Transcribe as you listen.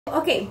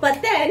Okay,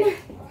 but then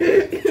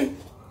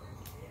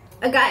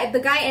the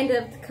guy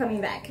ended up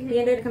coming back. He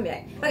ended up coming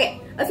back. Okay,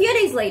 a few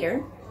days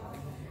later,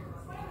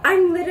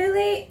 I'm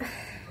like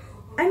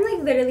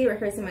literally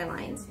rehearsing my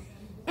lines,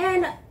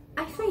 and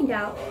I find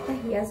out that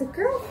he has a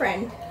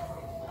girlfriend.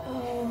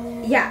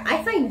 Oh. Yeah,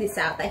 I find this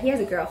out that he has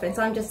a girlfriend.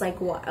 So I'm just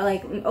like, what?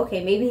 Like,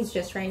 okay, maybe he's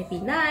just trying to be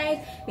nice.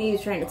 Maybe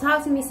he's trying to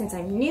talk to me since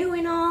I'm new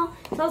and all.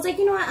 So I was like,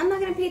 you know what? I'm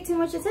not gonna pay too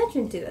much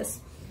attention to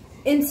this.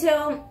 And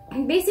so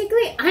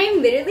basically,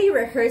 I'm literally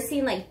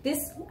rehearsing like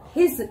this.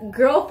 His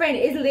girlfriend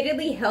is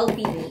literally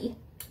helping me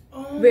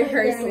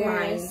rehearse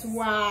lines.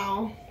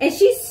 Wow. And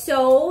she's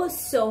so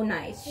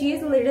nice. She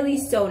is literally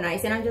so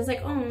nice. And I'm just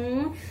like,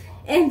 oh.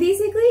 And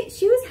basically,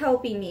 she was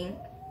helping me.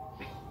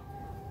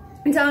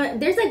 And so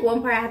there's like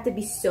one part I have to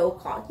be so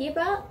cocky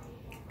about.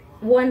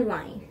 One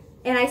line.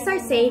 And I start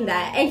saying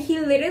that. And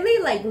he literally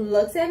like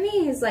looks at me.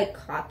 He's like,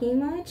 cocky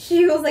much?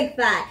 He goes like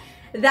that.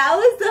 That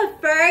was the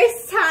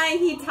first time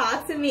he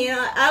talked to me. And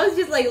I was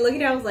just like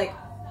looking at him. I was like,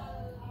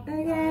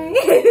 okay.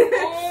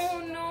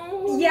 Oh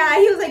no. Yeah,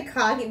 he was like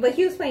cocky. But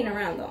he was playing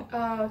around though.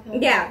 Oh, okay.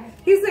 Yeah,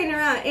 he was playing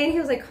around. And he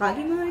was like,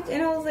 cocky much?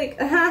 And I was like,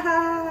 ha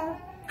ha.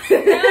 So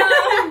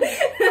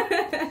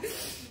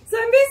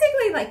I'm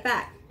basically like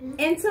that.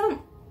 And so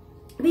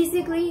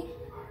basically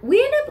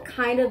we end up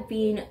kind of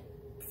being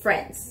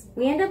friends.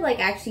 We end up like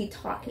actually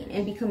talking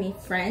and becoming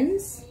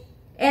friends.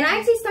 And I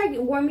actually started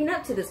warming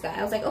up to this guy.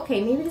 I was like,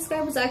 okay, maybe this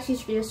guy was actually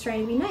just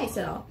trying to be nice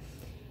and all.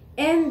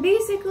 And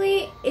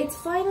basically it's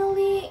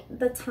finally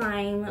the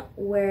time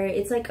where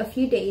it's like a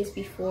few days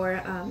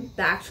before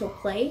the actual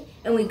play,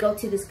 and we go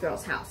to this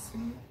girl's house.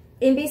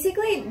 And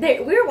basically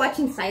we were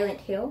watching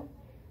Silent Hill.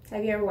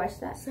 Have you ever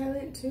watched that?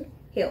 Silent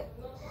Hill?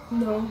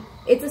 No.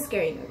 It's a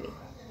scary movie.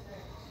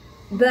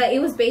 But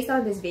it was based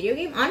on this video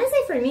game. Honestly,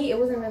 for me, it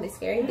wasn't really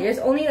scary. There's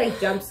only like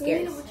jump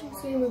scares. We need to watch a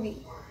scary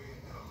movie.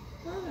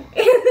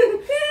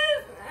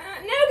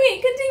 Okay,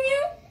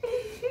 continue.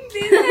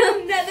 This is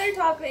another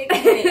topic.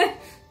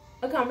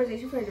 A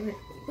conversation for a different...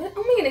 What?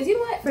 Oh my goodness, you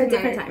know what? For a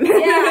different time.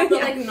 Yeah,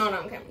 but like not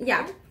on camera.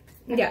 Yeah.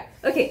 Yeah.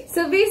 Okay,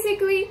 so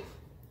basically,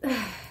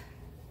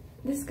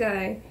 this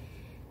guy...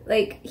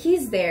 Like,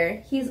 he's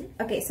there.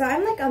 Okay, so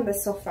I'm like on the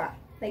sofa.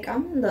 Like,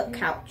 I'm on the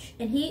couch.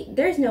 And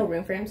there's no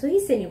room for him. So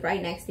he's sitting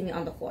right next to me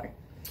on the floor.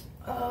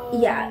 Oh.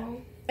 Yeah.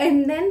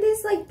 And then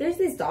there's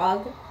this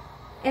dog.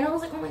 And I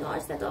was like, oh my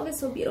gosh, that dog is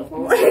so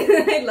beautiful.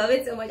 I love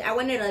it so much. I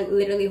wanted to like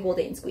literally hold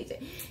it and squeeze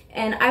it.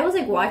 And I was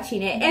like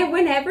watching it. And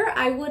whenever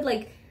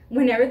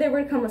there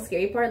would come a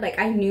scary part, like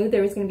I knew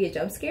there was going to be a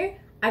jump scare,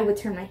 I would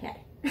turn my head.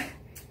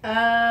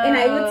 And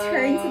I would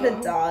turn to the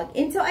dog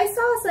until I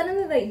saw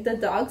suddenly like the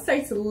dog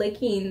starts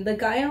licking the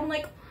guy, and I'm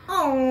like,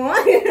 oh,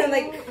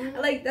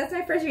 like that's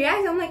my first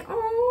reaction. I'm like,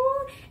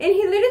 oh, and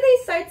he literally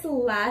starts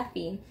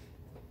laughing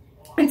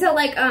until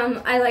like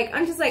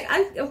I'm just like,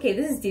 okay,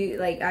 this is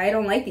like I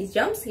don't like these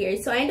jump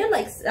scares, so I end up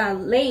like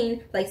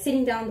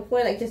sitting down on the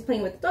floor, like just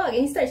playing with the dog,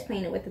 and he starts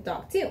playing it with the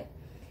dog too.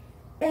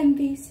 And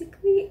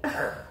basically,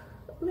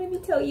 let me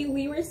tell you,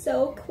 we were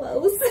so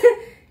close.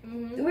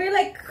 We were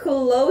like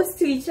close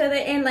to each other,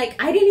 and like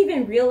I didn't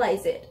even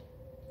realize it.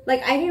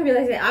 Like I didn't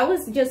realize it. I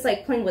was just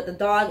like playing with the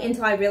dog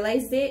until I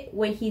realized it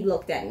when he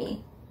looked at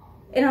me,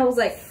 and I was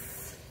like,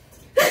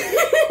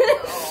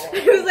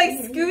 I was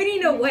like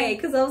scooting away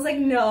because I was like,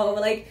 no,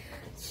 like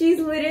she's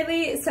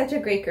literally such a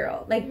great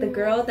girl. Like the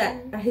girl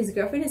that his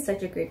girlfriend is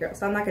such a great girl.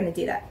 So I'm not gonna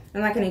do that.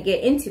 I'm not gonna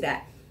get into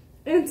that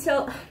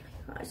until, oh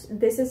my gosh,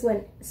 this is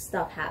when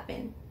stuff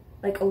happened.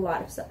 Like a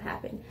lot of stuff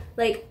happened.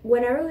 Like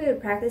whenever we would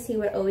practice, he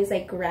would always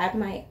like grab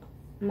my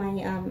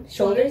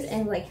shoulders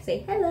and like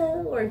say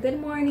hello or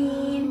good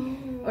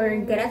morning or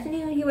good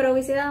afternoon. He would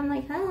always say that. I'm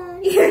like,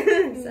 hi,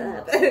 what's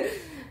up?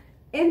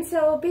 And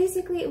so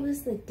basically it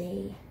was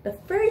the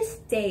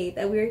first day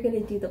that we were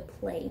gonna do the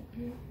play.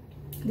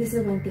 This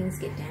is when things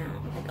get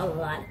down, like a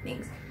lot of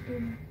things.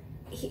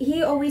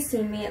 He always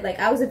seen me,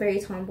 like I was a very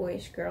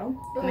tomboyish girl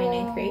in my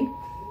 9th grade.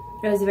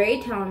 I was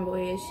very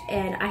tomboyish,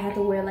 and I had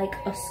to wear like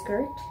a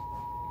skirt.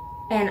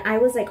 And I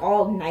was like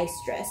all nice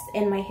dressed,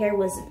 and my hair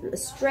was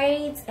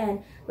straight,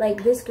 and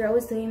like this girl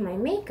was doing my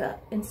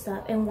makeup and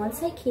stuff. And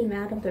once I came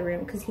out of the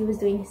room, because he was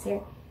doing his hair,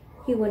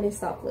 he wouldn't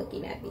stop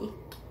looking at me.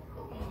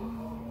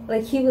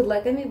 Like he would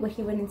look at me, but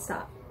he wouldn't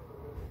stop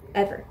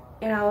ever.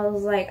 And I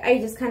was like, I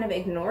just kind of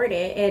ignored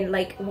it, and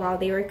like while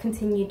they were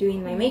continue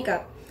doing my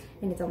makeup,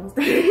 and it's almost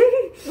done.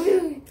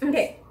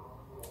 Okay,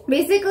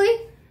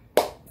 basically.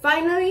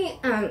 Finally,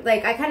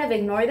 like I kind of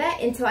ignore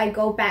that until I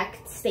go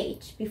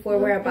backstage before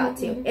we're about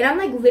to, and I'm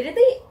like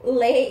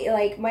literally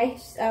like my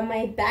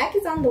back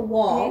is on the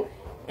wall,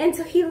 and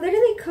so he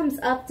literally comes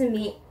up to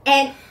me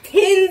and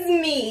pins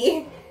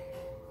me.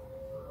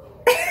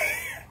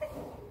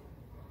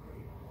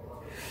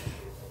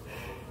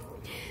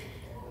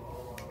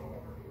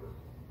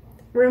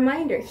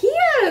 Reminder: he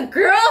had a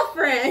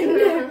girlfriend,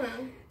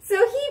 so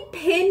he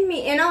pinned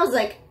me, and I was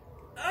like,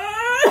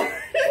 oh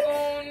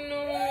no.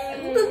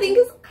 The thing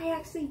is, I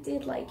actually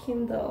did like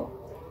him though.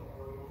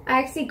 I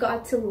actually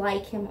got to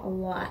like him a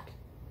lot.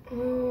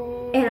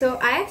 And so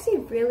I actually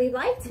really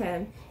liked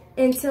him.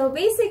 And so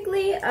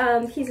basically,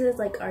 he says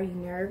like, "Are you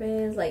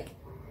nervous?" Like,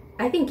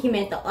 I think he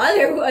meant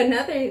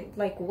another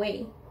like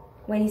way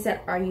when he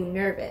said, "Are you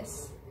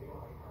nervous?"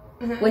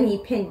 When he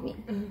pinned me,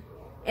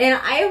 and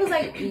I was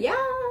like, "Yeah,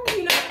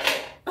 you know."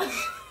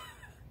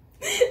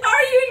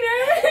 Are you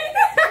nervous?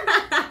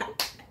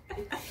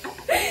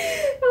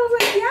 I was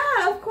like,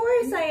 "Yeah, of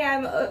course I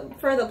am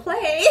for the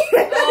play."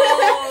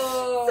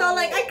 Oh. So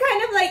like, I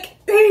kind of like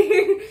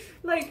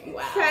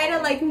try to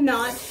like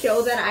not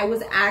show that I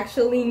was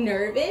actually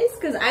nervous,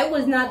 because I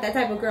was not that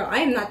type of girl. I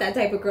am not that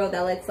type of girl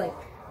that lets like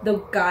the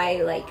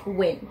guy like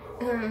win.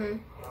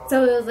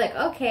 So it was like,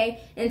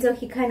 okay, until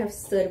he kind of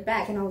stood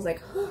back, and I was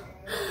like, oh,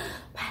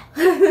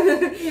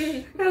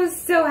 I was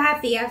so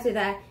happy after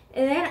that.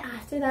 And then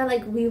after that,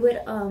 like we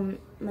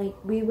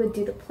would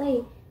do the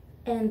play,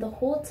 and the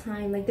whole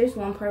time, like there's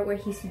one part where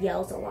he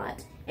yells a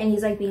lot, and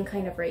he's like being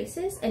kind of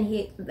racist, and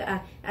he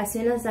as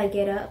soon as I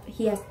get up,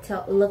 he has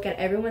to look at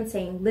everyone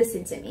saying,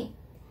 "Listen to me."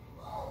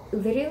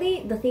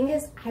 Literally, the thing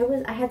is,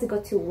 I had to go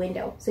to a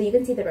window so you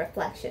can see the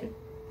reflection.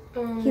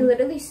 He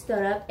literally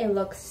stood up and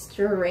looked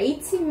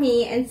straight to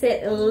me and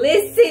said,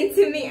 "Listen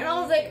to me," and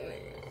I was like,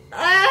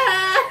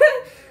 ah,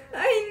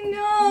 I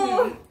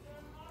know.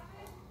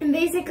 And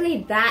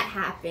basically that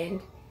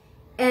happened,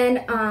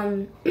 and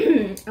oh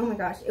my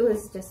gosh, it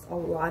was just a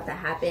lot that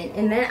happened.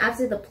 And then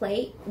after the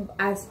play,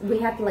 as we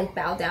had to like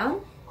bow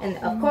down, and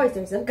of course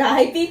there's a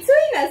guy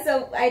between us,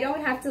 so I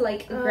don't have to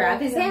like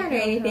grab his hand or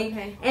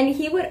anything. And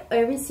he would,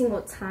 every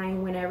single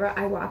time whenever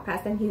I walked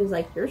past him, he was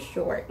like, "You're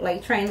short,"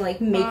 like trying to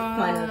like make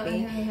fun of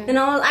me. And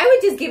I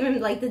would just give him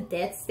like the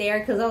death stare,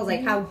 because I was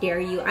like, "How dare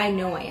you? I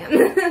know I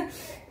am."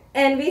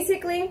 And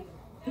basically,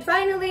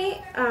 finally,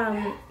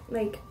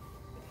 like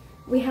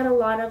we had a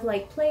lot of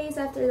like plays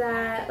after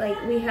that.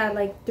 Like we had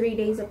like 3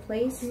 days of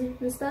plays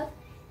and stuff,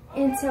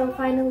 and so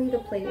finally the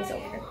play was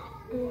over.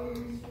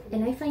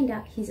 And I find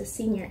out he's a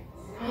senior.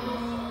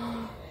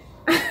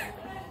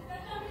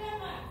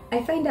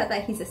 I find out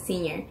that he's a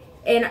senior,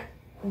 and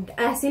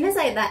as soon as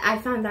I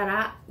found that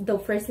out, the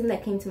first thing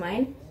that came to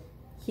mind,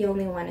 he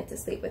only wanted to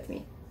sleep with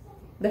me.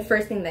 The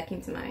first thing that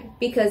came to mind,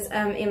 because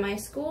in my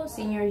school,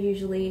 seniors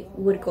usually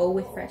would go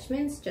with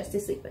freshmen just to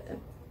sleep with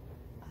them.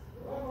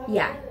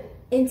 Yeah.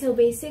 And so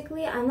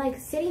basically, I'm like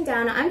sitting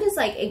down. I'm just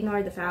like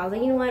ignoring the foul.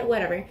 Like, you know what?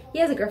 Whatever. He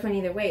has a girlfriend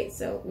either way,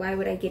 so why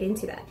would I get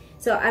into that?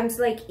 So I'm just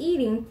like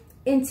eating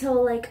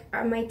until like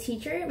my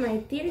teacher, my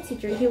theater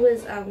teacher, he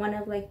was one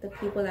of like the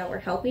people that were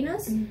helping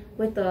us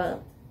with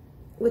the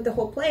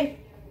whole play.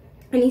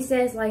 And he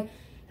says like,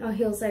 oh,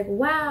 he was like,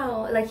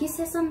 wow, like he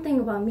said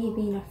something about me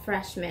being a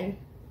freshman.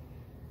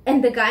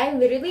 And the guy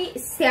literally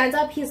stands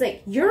up. He's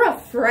like, "You're a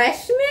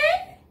freshman?"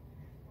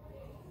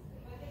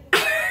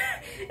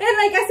 And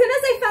like as soon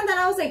as I found that,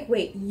 I was like,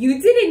 "Wait,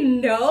 you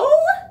didn't know?"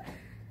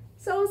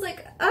 So I was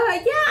like,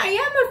 yeah, I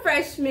am a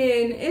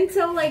freshman.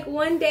 Until like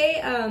one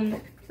day,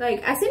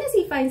 like as soon as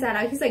he finds that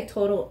out, he's like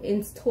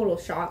in total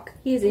shock.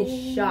 He's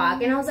in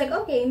shock. And I was like,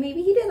 okay,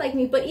 maybe he did like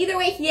me, but either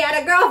way, he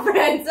had a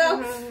girlfriend.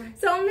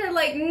 So I'm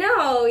like,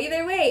 no,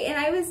 either way. And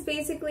I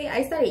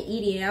started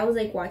eating. I was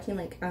like watching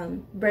like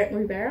Brent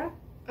Rivera.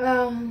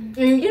 And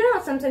you know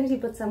how sometimes he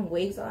puts some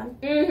wigs on?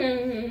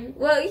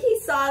 Well, he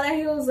saw that,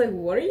 he was like,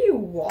 "What are you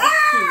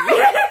watching?"